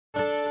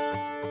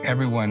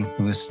Everyone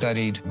who has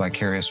studied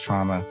vicarious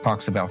trauma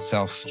talks about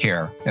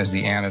self-care as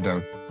the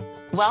antidote.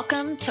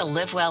 Welcome to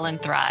Live Well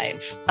and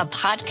Thrive, a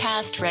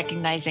podcast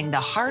recognizing the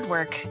hard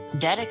work,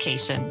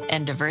 dedication,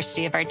 and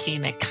diversity of our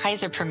team at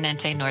Kaiser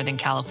Permanente, Northern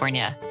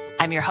California.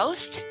 I'm your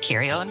host,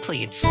 Carrie Owen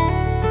Pleats.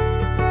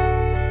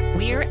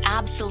 We're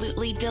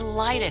absolutely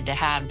delighted to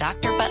have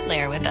Dr.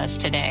 Butler with us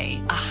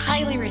today, a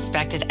highly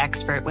respected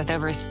expert with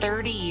over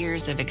 30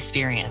 years of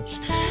experience.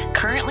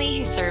 Currently,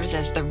 he serves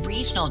as the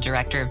Regional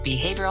Director of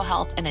Behavioral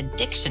Health and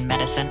Addiction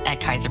Medicine at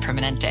Kaiser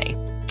Permanente.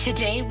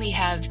 Today, we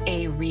have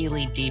a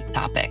really deep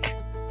topic.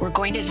 We're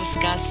going to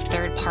discuss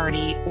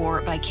third-party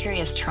or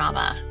vicarious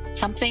trauma,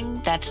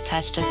 something that's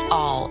touched us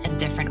all in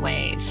different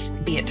ways,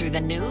 be it through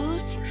the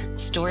news,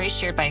 stories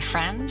shared by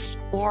friends,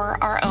 or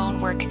our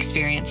own work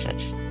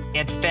experiences.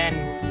 It's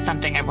been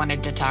something I've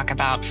wanted to talk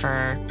about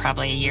for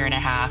probably a year and a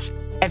half.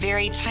 A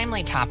very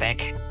timely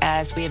topic,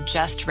 as we have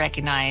just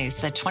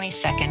recognized the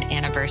 22nd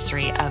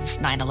anniversary of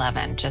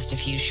 9/11 just a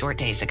few short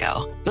days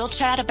ago. We'll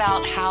chat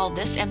about how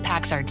this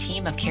impacts our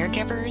team of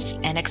caregivers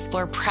and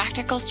explore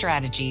practical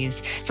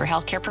strategies for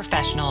healthcare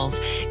professionals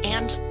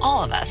and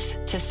all of us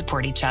to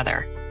support each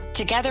other.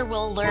 Together,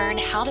 we'll learn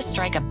how to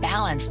strike a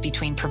balance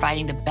between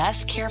providing the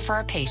best care for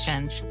our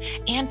patients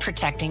and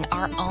protecting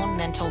our own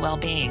mental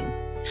well-being.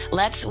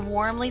 Let's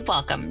warmly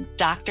welcome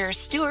Dr.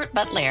 Stuart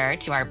Butler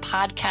to our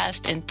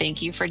podcast, and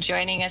thank you for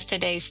joining us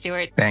today,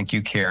 Stuart. Thank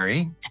you,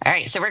 Carrie. All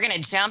right, so we're going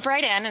to jump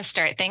right in and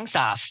start things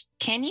off.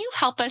 Can you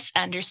help us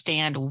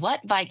understand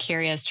what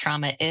vicarious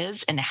trauma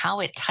is and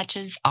how it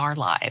touches our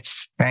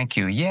lives? Thank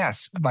you.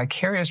 Yes,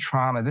 vicarious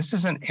trauma, this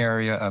is an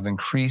area of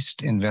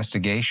increased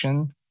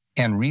investigation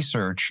and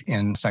research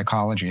in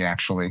psychology,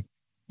 actually.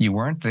 You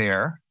weren't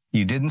there.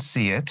 You didn't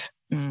see it.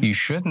 You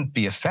shouldn't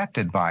be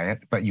affected by it,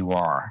 but you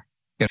are.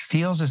 It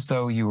feels as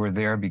though you were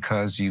there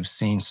because you've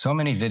seen so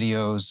many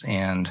videos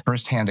and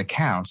firsthand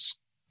accounts.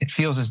 It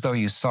feels as though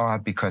you saw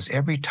it because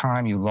every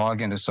time you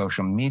log into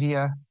social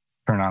media,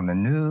 turn on the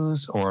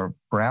news, or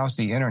browse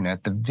the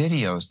internet, the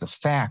videos, the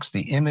facts,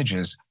 the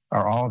images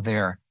are all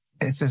there.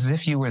 It's as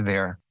if you were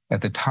there at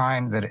the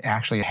time that it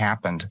actually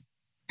happened,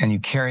 and you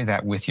carry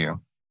that with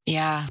you.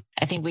 Yeah,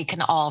 I think we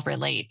can all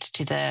relate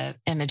to the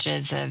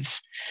images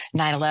of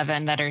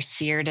 9/11 that are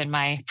seared in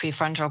my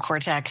prefrontal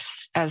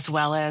cortex, as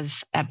well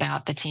as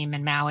about the team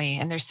in Maui.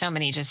 And there's so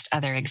many just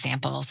other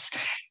examples.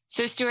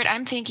 So, Stuart,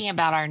 I'm thinking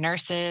about our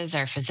nurses,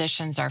 our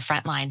physicians, our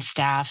frontline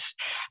staff.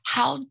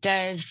 How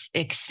does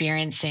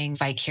experiencing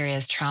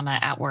vicarious trauma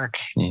at work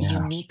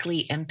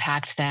uniquely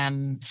impact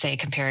them, say,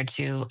 compared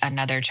to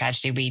another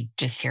tragedy we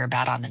just hear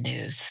about on the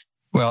news?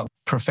 Well,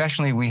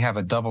 professionally, we have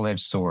a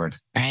double-edged sword.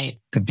 Right.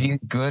 To be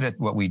good at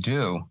what we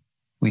do,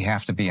 we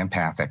have to be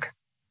empathic.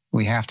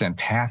 We have to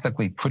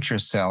empathically put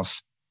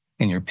yourself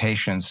in your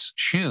patient's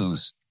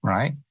shoes,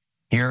 right?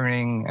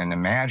 Hearing and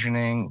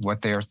imagining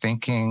what they're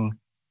thinking,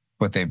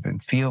 what they've been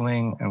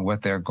feeling, and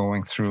what they're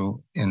going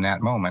through in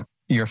that moment.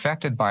 You're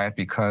affected by it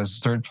because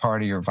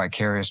third-party or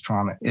vicarious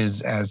trauma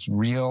is as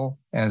real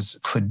as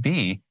could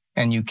be,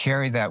 and you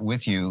carry that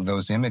with you,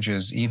 those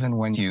images, even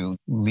when you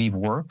leave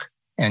work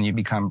and you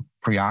become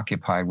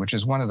preoccupied, which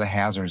is one of the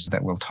hazards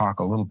that we'll talk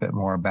a little bit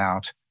more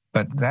about.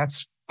 But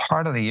that's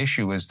part of the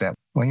issue, is that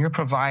when you're a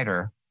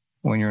provider,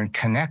 when you're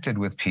connected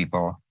with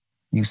people,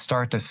 you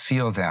start to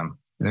feel them.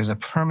 There's a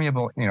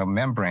permeable,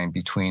 membrane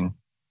between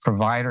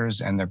providers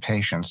and their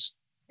patients,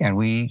 and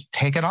we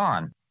take it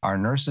on. Our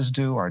nurses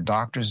do, our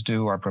doctors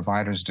do, our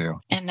providers do.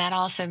 And that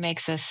also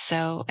makes us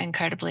so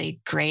incredibly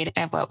great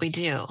at what we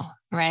do,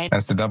 right?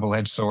 That's the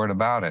double-edged sword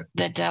about it.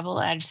 The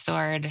double-edged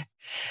sword.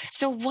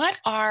 So what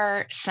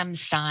are some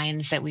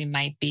signs that we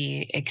might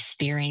be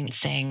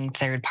experiencing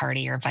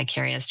third-party or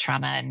vicarious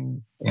trauma?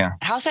 And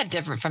how's that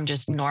different from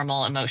just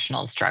normal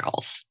emotional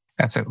struggles?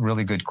 That's a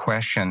really good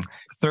question.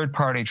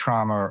 Third-party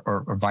trauma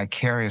or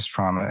vicarious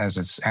trauma, as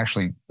it's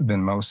actually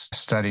been most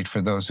studied for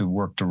those who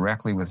work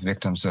directly with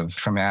victims of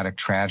traumatic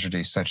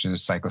tragedies, such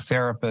as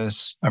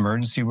psychotherapists,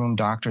 emergency room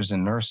doctors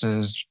and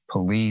nurses,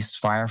 police,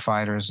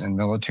 firefighters, and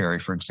military,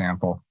 for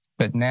example.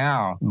 But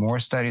now more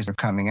studies are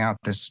coming out.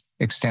 This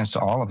extends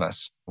to all of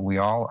us. We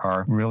all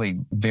are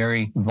really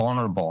very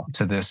vulnerable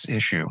to this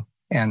issue.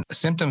 And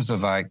symptoms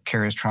of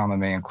vicarious trauma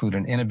may include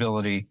an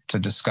inability to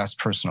discuss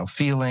personal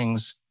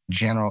feelings,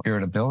 general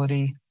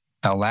irritability,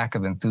 a lack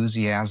of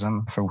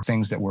enthusiasm for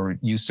things that we're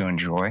used to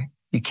enjoy.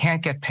 You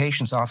can't get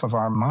patients off of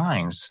our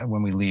minds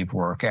when we leave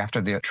work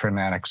after the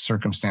traumatic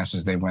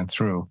circumstances they went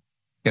through.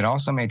 It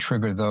also may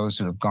trigger those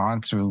who have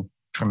gone through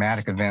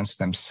traumatic events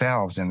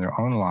themselves in their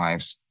own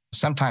lives.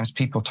 Sometimes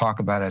people talk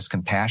about it as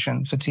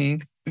compassion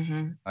fatigue.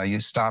 You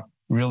stop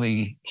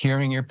really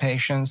hearing your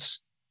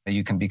patients.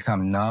 You can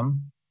become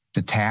numb,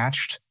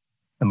 detached,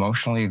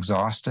 emotionally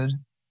exhausted,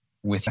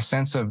 with a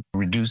sense of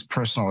reduced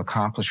personal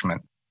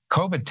accomplishment.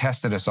 COVID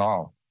tested us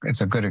all. It's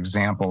a good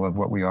example of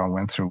what we all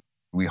went through.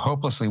 We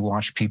hopelessly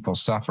watched people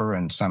suffer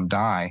and some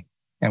die,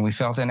 and we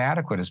felt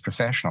inadequate as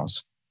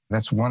professionals.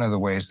 That's one of the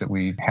ways that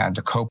we've had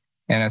to cope.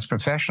 And as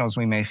professionals,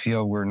 we may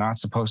feel we're not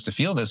supposed to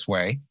feel this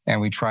way,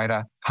 and we try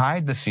to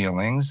hide the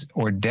feelings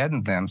or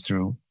deaden them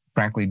through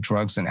frankly,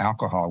 drugs and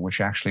alcohol,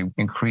 which actually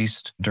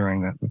increased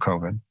during the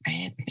COVID.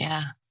 Right.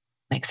 Yeah.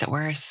 Makes it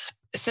worse.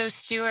 So,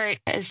 Stuart,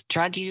 is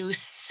drug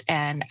use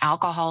and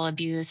alcohol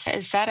abuse,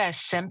 is that a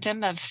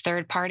symptom of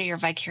third party or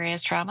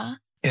vicarious trauma?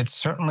 It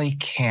certainly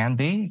can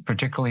be,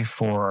 particularly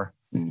for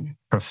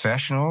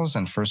professionals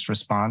and first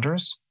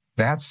responders.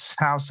 That's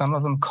how some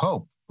of them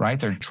cope, right?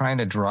 They're trying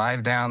to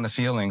drive down the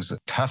feelings,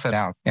 tough it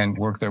out, and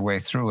work their way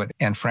through it.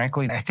 And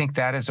frankly, I think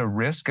that is a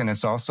risk, and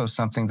it's also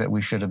something that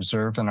we should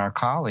observe in our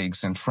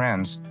colleagues and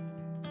friends.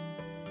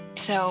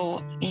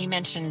 So you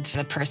mentioned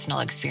the personal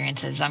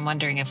experiences. I'm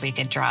wondering if we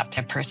could drop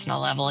to personal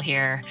level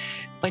here.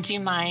 Would you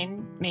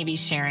mind maybe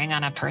sharing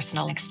on a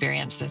personal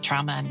experience with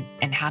trauma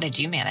and how did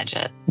you manage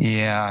it?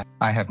 Yeah,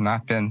 I have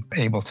not been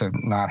able to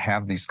not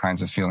have these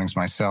kinds of feelings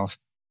myself.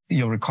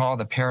 You'll recall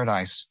the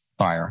Paradise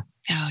fire.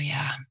 Oh,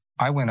 yeah.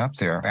 I went up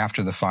there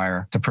after the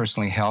fire to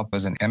personally help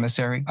as an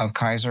emissary of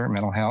Kaiser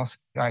Mental Health.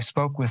 I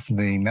spoke with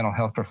the mental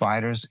health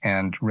providers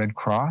and Red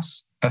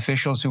Cross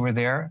officials who were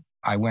there.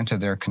 I went to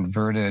their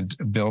converted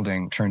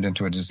building, turned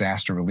into a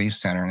disaster relief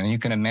center. And you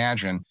can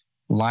imagine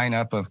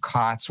lineup of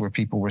cots where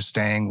people were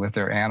staying with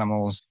their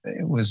animals.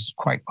 It was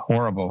quite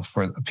horrible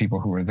for the people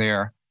who were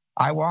there.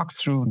 I walked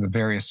through the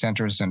various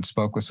centers and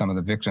spoke with some of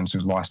the victims who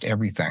lost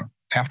everything.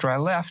 After I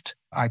left,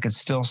 I could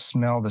still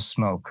smell the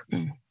smoke,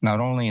 not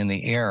only in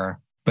the air,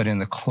 but in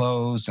the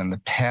clothes and the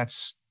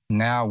pets.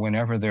 Now,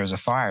 whenever there's a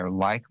fire,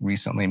 like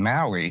recently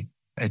Maui,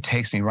 it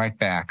takes me right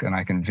back and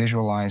I can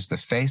visualize the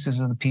faces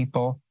of the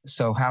people.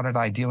 So how did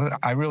I deal with it?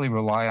 I really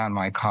rely on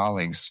my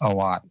colleagues a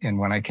lot. And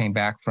when I came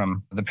back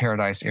from the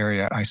Paradise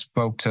area, I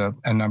spoke to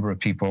a number of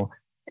people,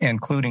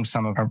 including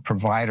some of our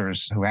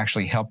providers who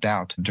actually helped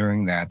out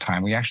during that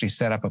time. We actually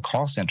set up a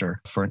call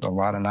center for a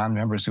lot of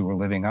non-members who were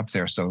living up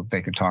there so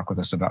they could talk with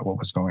us about what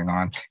was going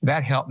on.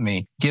 That helped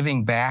me.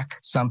 Giving back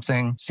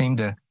something seemed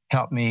to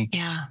help me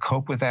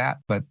cope with that,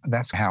 but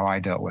that's how I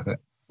dealt with it.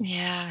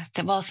 Yeah.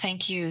 Well,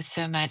 thank you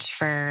so much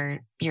for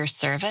your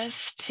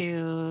service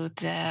to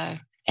the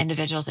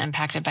individuals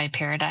impacted by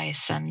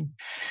Paradise and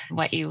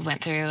what you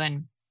went through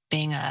and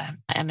being an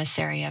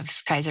emissary of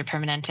Kaiser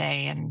Permanente.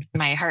 And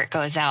my heart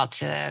goes out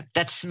to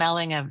that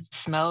smelling of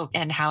smoke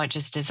and how it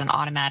just is an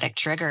automatic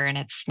trigger and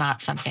it's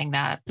not something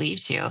that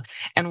leaves you.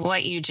 And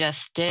what you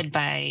just did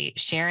by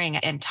sharing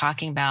and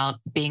talking about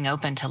being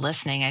open to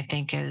listening, I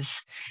think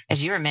is,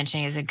 as you were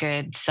mentioning, is a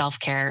good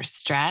self-care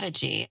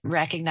strategy.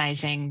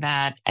 Recognizing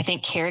that I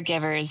think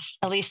caregivers,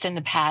 at least in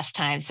the past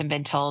times, have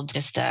been told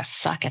just to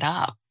suck it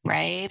up,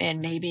 right?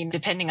 And maybe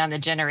depending on the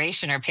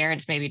generation, our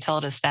parents maybe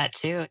told us that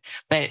too.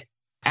 But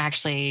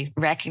actually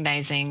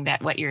recognizing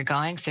that what you're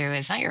going through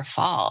is not your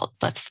fault.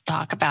 Let's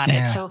talk about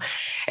it. So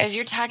as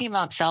you're talking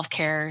about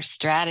self-care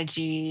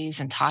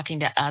strategies and talking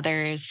to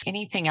others,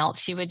 anything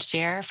else you would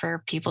share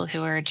for people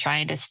who are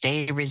trying to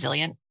stay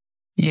resilient?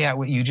 Yeah,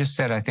 what you just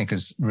said, I think,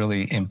 is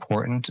really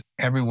important.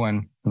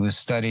 Everyone who has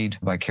studied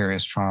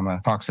vicarious trauma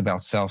talks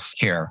about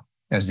self-care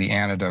as the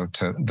antidote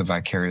to the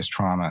vicarious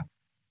trauma.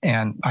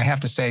 And I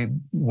have to say,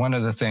 one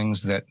of the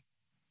things that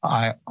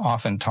I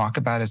often talk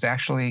about is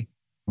actually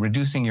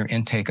reducing your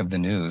intake of the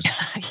news.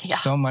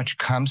 So much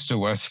comes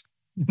to us,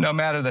 no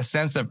matter the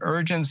sense of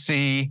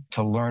urgency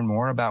to learn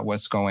more about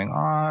what's going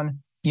on.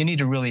 You need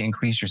to really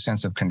increase your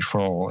sense of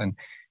control. And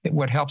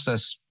what helps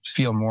us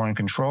feel more in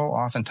control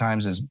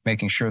oftentimes is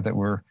making sure that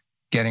we're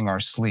getting our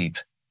sleep.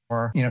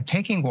 Or,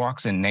 taking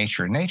walks in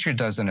nature. Nature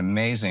does an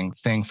amazing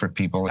thing for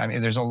people. I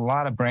mean, there's a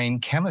lot of brain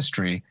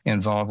chemistry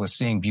involved with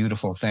seeing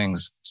beautiful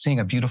things, seeing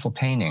a beautiful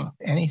painting,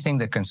 anything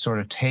that can sort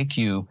of take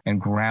you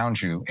and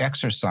ground you,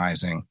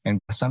 exercising. And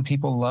some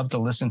people love to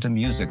listen to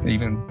music, they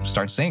even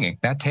start singing.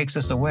 That takes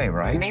us away,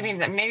 right? Maybe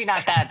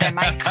not that. That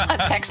might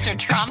cause extra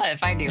trauma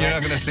if I do You're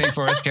not going to sing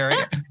for us, Carrie?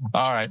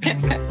 All right.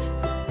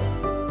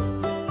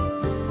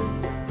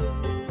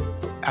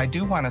 I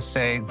do want to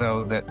say,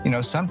 though,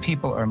 that, some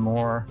people are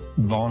more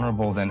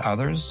vulnerable than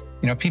others.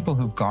 People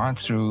who've gone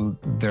through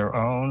their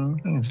own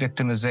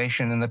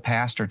victimization in the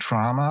past or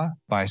trauma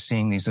by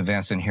seeing these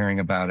events and hearing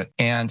about it.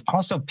 And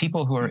also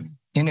people who are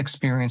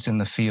inexperienced in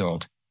the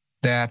field.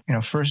 That,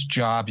 first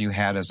job you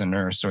had as a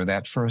nurse or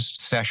that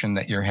first session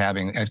that you're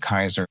having at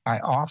Kaiser, I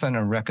often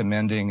am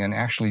recommending, and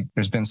actually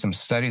there's been some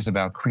studies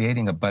about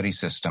creating a buddy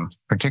system,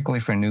 particularly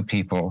for new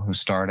people who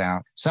start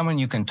out. Someone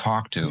you can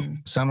talk to,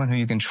 someone who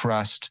you can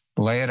trust,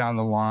 lay it on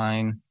the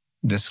line,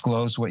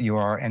 disclose what you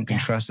are, and can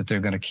trust that they're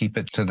going to keep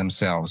it to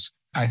themselves.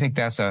 I think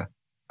that's a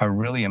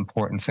really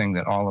important thing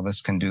that all of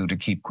us can do to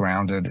keep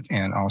grounded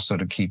and also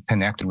to keep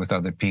connected with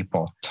other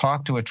people.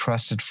 Talk to a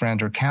trusted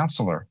friend or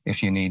counselor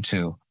if you need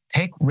to.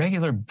 Take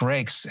regular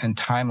breaks and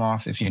time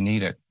off if you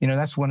need it.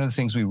 That's one of the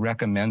things we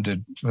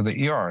recommended for the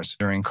ERs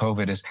during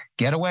COVID is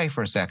get away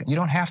for a second. You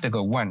don't have to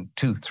go 1,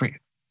 2, 3.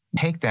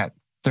 Take that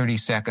 30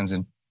 seconds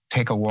and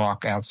take a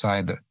walk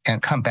outside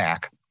and come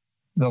back.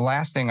 The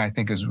last thing I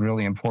think is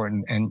really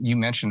important, and you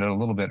mentioned it a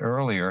little bit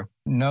earlier,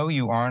 know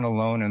you aren't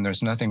alone and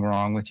there's nothing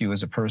wrong with you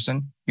as a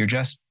person. You're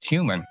just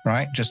human,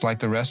 right? Just like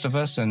the rest of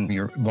us, and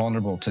you're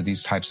vulnerable to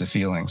these types of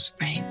feelings.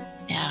 Right.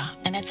 Yeah.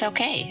 And it's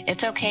okay.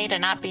 It's okay to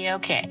not be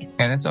okay.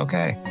 And it's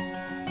okay.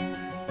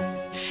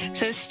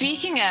 So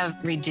speaking of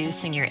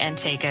reducing your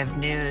intake of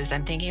news,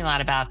 I'm thinking a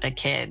lot about the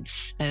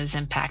kids, those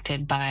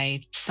impacted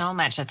by so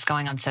much that's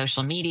going on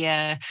social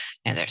media.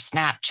 There's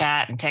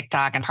Snapchat and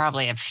TikTok and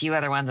probably a few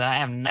other ones that I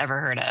have never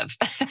heard of.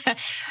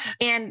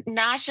 And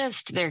not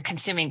just they're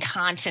consuming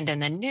content in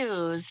the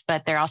news,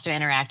 but they're also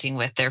interacting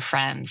with their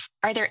friends.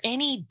 Are there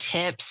any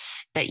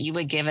tips that you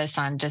would give us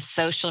on just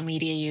social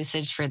media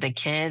usage for the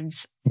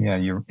kids? Yeah,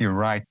 you're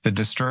right. The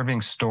disturbing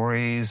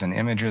stories and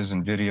images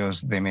and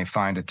videos, they may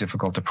find it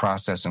difficult to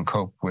process and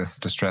cope with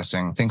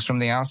distressing things from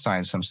the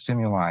outside, some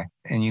stimuli.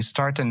 And you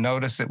start to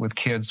notice it with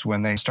kids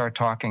when they start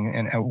talking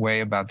in a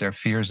way about their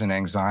fears and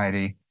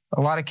anxiety.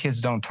 A lot of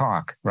kids don't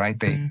talk, right?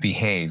 They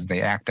behave,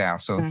 they act out.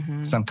 So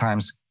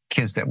sometimes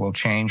kids that will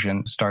change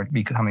and start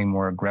becoming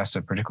more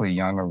aggressive, particularly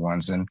younger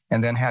ones, and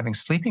then having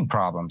sleeping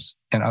problems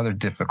and other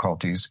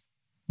difficulties.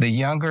 The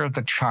younger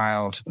the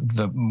child,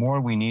 the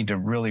more we need to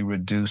really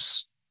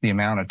reduce the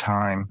amount of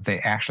time they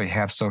actually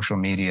have social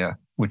media,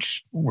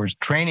 which we're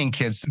training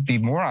kids to be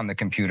more on the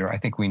computer. I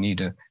think we need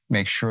to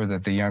make sure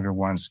that the younger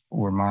ones,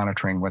 we're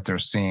monitoring what they're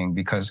seeing,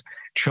 because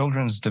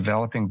children's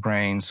developing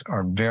brains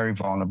are very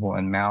vulnerable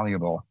and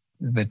malleable.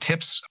 The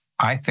tips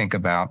I think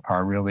about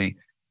are really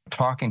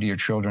talking to your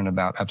children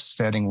about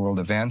upsetting world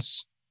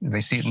events.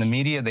 They see it in the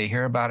media, they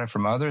hear about it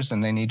from others,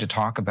 and they need to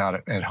talk about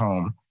it at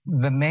home.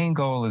 The main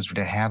goal is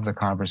to have the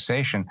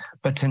conversation,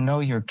 but to know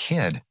your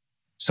kid.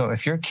 So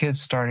if your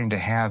kid's starting to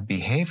have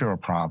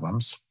behavioral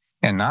problems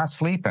and not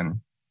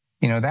sleeping,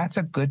 that's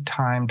a good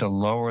time to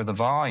lower the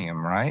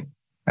volume, right?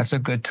 That's a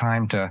good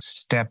time to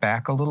step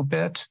back a little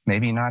bit,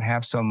 maybe not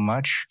have so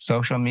much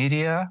social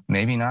media,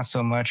 maybe not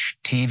so much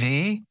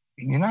TV.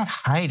 You're not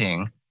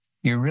hiding.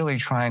 You're really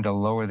trying to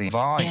lower the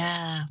volume.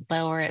 Yeah,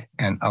 lower it.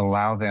 And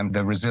allow them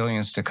the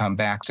resilience to come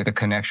back to the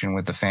connection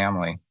with the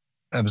family.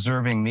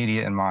 Observing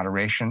media in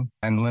moderation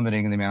and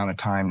limiting the amount of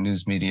time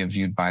news media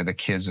viewed by the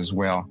kids as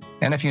well.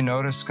 And if you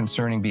notice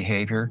concerning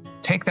behavior,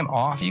 take them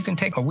off. You can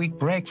take a week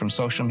break from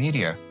social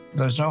media.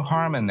 There's no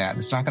harm in that.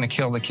 It's not going to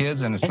kill the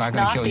kids, and it's not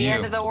going to kill you.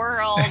 It's not the end of the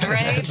world,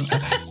 right?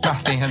 It's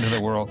not the end of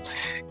the world.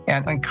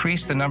 And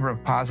increase the number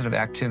of positive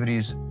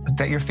activities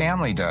that your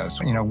family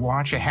does.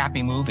 Watch a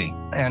happy movie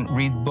and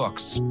read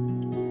books.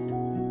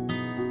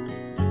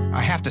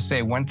 I have to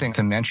say one thing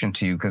to mention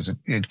to you, because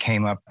it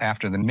came up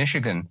after the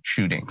Michigan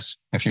shootings,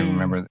 if you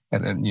remember,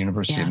 at the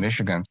University of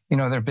Michigan.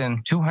 There have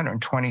been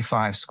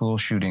 225 school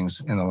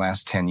shootings in the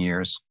last 10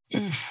 years.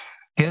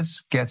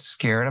 Kids get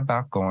scared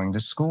about going to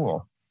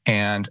school.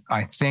 And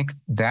I think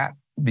that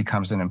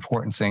becomes an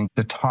important thing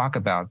to talk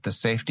about, the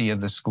safety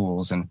of the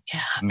schools and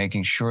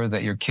making sure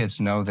that your kids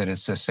know that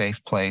it's a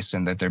safe place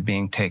and that they're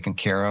being taken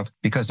care of,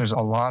 because there's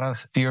a lot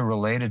of fear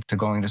related to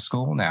going to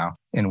school now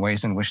in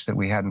ways in which that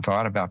we hadn't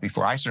thought about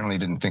before. I certainly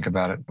didn't think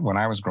about it when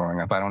I was growing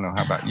up. I don't know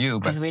how about you,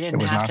 but we didn't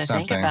it was have not to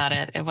something. Think about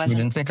it. It wasn't.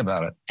 We didn't think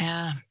about it.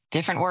 Yeah.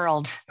 Different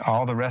world.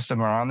 All the rest of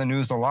them are on the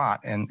news a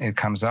lot, and it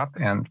comes up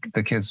and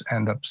the kids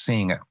end up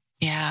seeing it.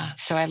 Yeah.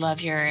 So I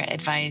love your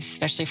advice,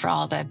 especially for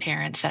all the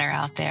parents that are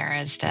out there,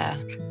 as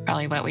to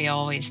probably what we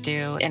always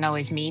do and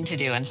always mean to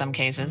do in some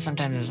cases.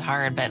 Sometimes it's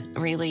hard, but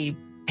really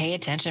pay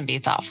attention, be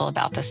thoughtful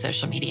about the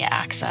social media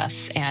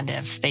access. And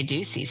if they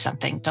do see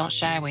something, don't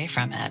shy away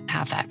from it.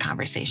 Have that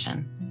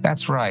conversation.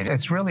 That's right.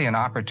 It's really an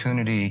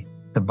opportunity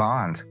to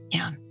bond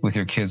with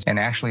your kids and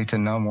actually to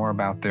know more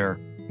about their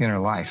inner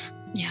life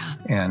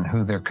and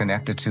who they're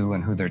connected to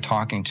and who they're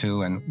talking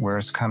to and where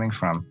it's coming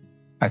from.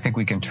 I think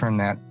we can turn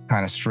that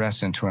kind of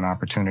stress into an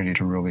opportunity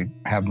to really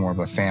have more of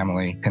a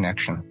family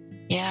connection.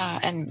 Yeah,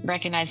 and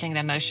recognizing the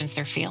emotions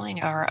they're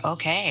feeling are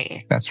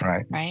okay. That's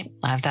right. Right?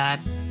 Love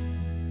that.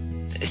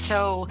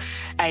 So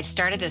I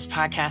started this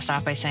podcast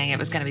off by saying it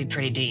was going to be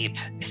pretty deep.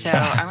 So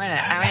I'm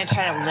going to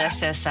try to lift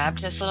this up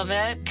just a little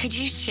bit. Could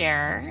you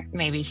share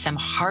maybe some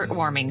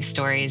heartwarming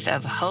stories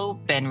of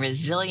hope and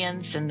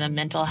resilience in the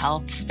mental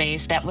health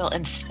space that will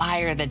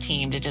inspire the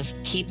team to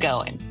just keep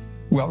going?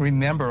 Well,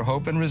 remember,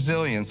 hope and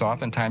resilience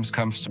oftentimes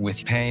comes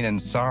with pain and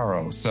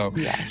sorrow. So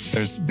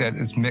that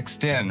is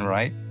mixed in,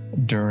 right?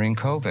 During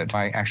COVID,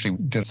 I actually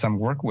did some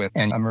work with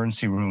an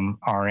emergency room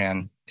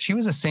RN. She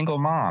was a single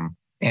mom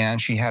and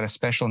she had a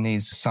special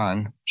needs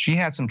son. She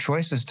had some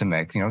choices to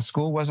make.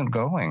 School wasn't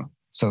going,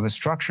 so the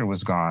structure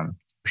was gone.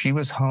 She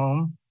was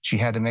home. She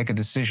had to make a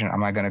decision.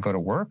 Am I going to go to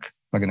work?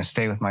 Am I going to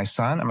stay with my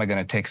son? Am I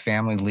going to take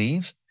family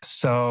leave?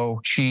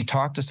 So she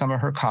talked to some of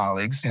her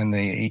colleagues in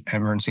the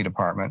emergency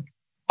department.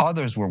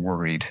 Others were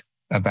worried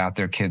about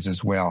their kids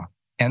as well.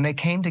 And they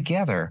came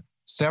together.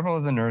 Several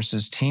of the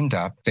nurses teamed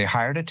up. They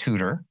hired a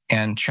tutor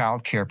and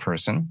child care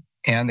person,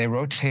 and they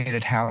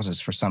rotated houses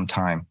for some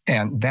time.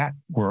 And that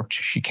worked.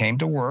 She came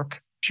to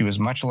work. She was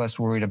much less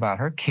worried about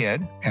her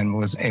kid and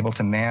was able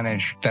to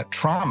manage that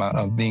trauma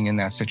of being in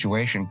that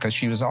situation, because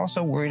she was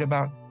also worried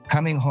about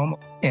coming home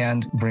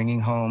and bringing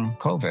home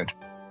COVID.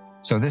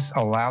 So this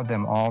allowed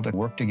them all to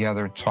work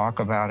together, talk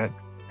about it,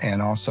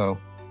 and also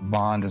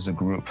bond as a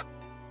group.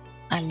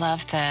 I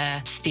love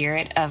the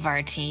spirit of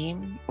our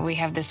team. We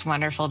have this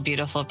wonderful,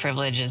 beautiful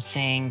privilege of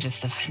seeing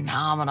just the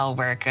phenomenal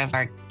work of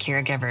our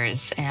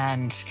caregivers.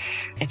 And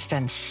it's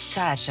been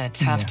such a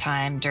tough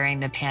time during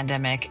the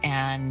pandemic.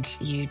 And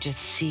you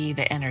just see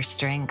the inner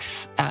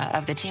strength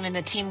of the team and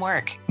the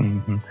teamwork.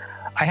 Mm-hmm.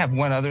 I have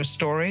one other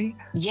story.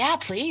 Yeah,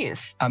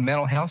 please. A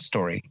mental health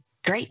story.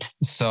 Great.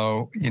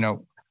 So,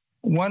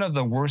 one of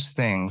the worst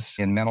things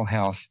in mental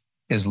health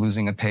is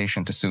losing a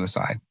patient to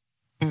suicide.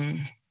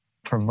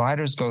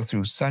 Providers go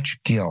through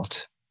such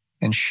guilt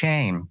and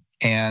shame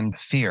and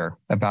fear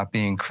about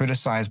being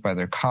criticized by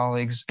their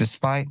colleagues,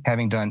 despite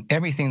having done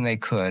everything they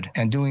could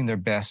and doing their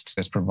best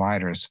as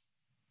providers.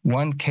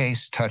 One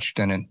case touched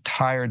an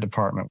entire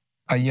department,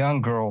 a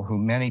young girl who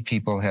many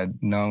people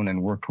had known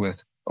and worked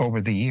with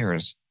over the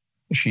years.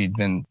 She'd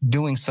been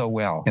doing so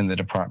well in the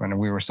department, and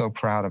we were so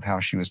proud of how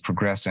she was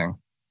progressing.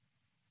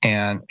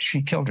 And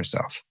she killed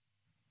herself.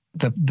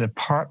 The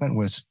department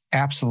was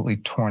absolutely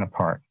torn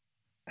apart.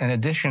 In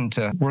addition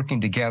to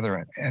working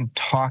together and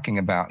talking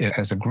about it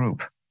as a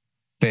group,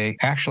 they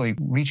actually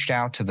reached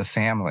out to the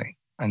family,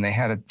 and they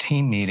had a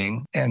team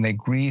meeting, and they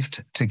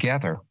grieved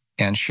together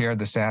and shared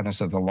the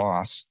sadness of the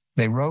loss.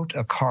 They wrote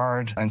a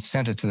card and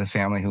sent it to the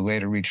family, who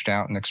later reached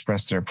out and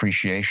expressed their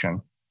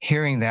appreciation.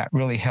 Hearing that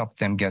really helped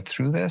them get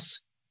through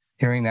this,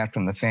 hearing that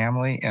from the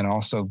family, and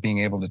also being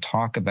able to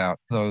talk about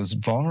those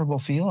vulnerable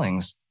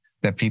feelings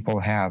that people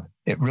have.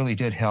 It really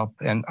did help.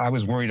 And I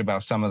was worried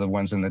about some of the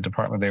ones in the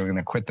department. They were going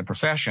to quit the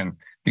profession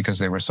because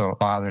they were so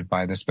bothered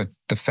by this. But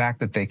the fact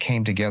that they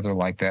came together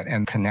like that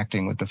and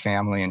connecting with the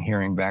family and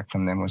hearing back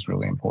from them was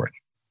really important.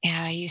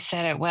 Yeah, you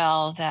said it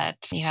well, that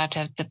you have to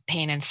have the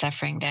pain and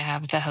suffering to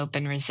have the hope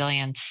and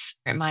resilience.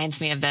 It reminds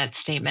me of that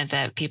statement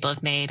that people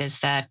have made, is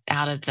that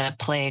out of the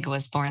plague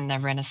was born the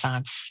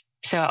Renaissance.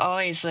 So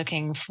always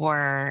looking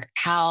for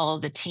how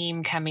the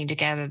team coming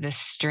together, the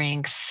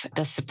strength,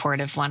 the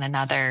support of one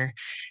another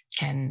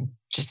can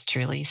just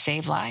truly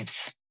save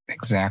lives.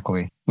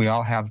 Exactly. We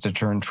all have to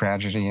turn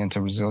tragedy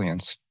into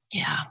resilience.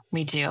 Yeah,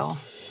 we do.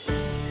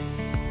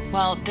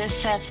 Well,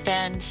 this has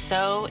been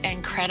so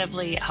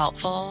incredibly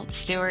helpful,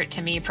 Stuart,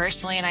 to me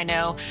personally, and I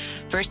know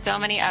for so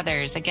many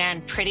others.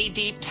 Again, pretty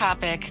deep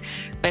topic,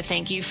 but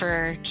thank you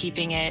for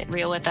keeping it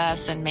real with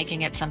us and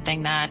making it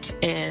something that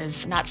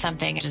is not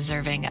something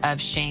deserving of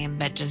shame,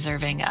 but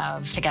deserving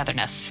of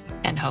togetherness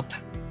and hope.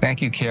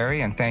 Thank you,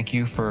 Carrie, and thank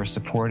you for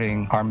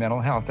supporting our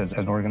mental health as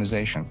an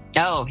organization.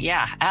 Oh,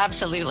 yeah,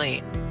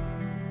 absolutely.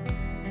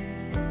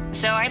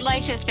 So I'd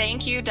like to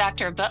thank you,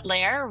 Dr.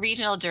 Butler,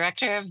 Regional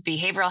Director of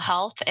Behavioral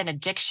Health and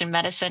Addiction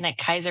Medicine at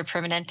Kaiser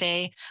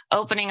Permanente,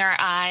 opening our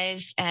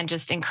eyes and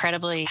just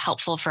incredibly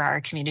helpful for our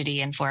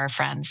community and for our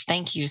friends.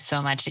 Thank you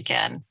so much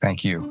again.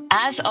 Thank you.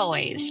 As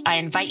always, I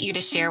invite you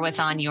to share what's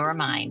on your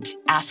mind.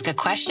 Ask a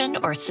question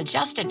or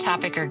suggest a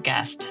topic or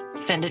guest.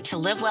 Send it to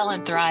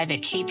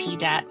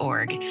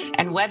livewellandthrive@kp.org.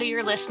 And whether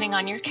you're listening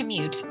on your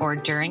commute or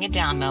during a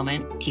down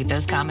moment, keep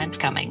those comments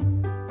coming.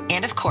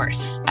 And of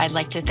course, I'd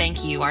like to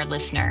thank you, our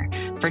listener,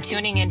 for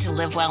tuning in to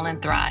Live Well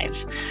and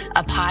Thrive,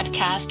 a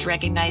podcast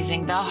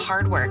recognizing the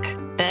hard work,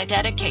 the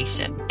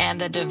dedication,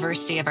 and the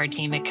diversity of our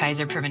team at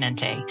Kaiser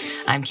Permanente.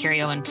 I'm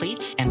Carrie Owen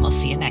Pleats, and we'll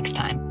see you next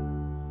time.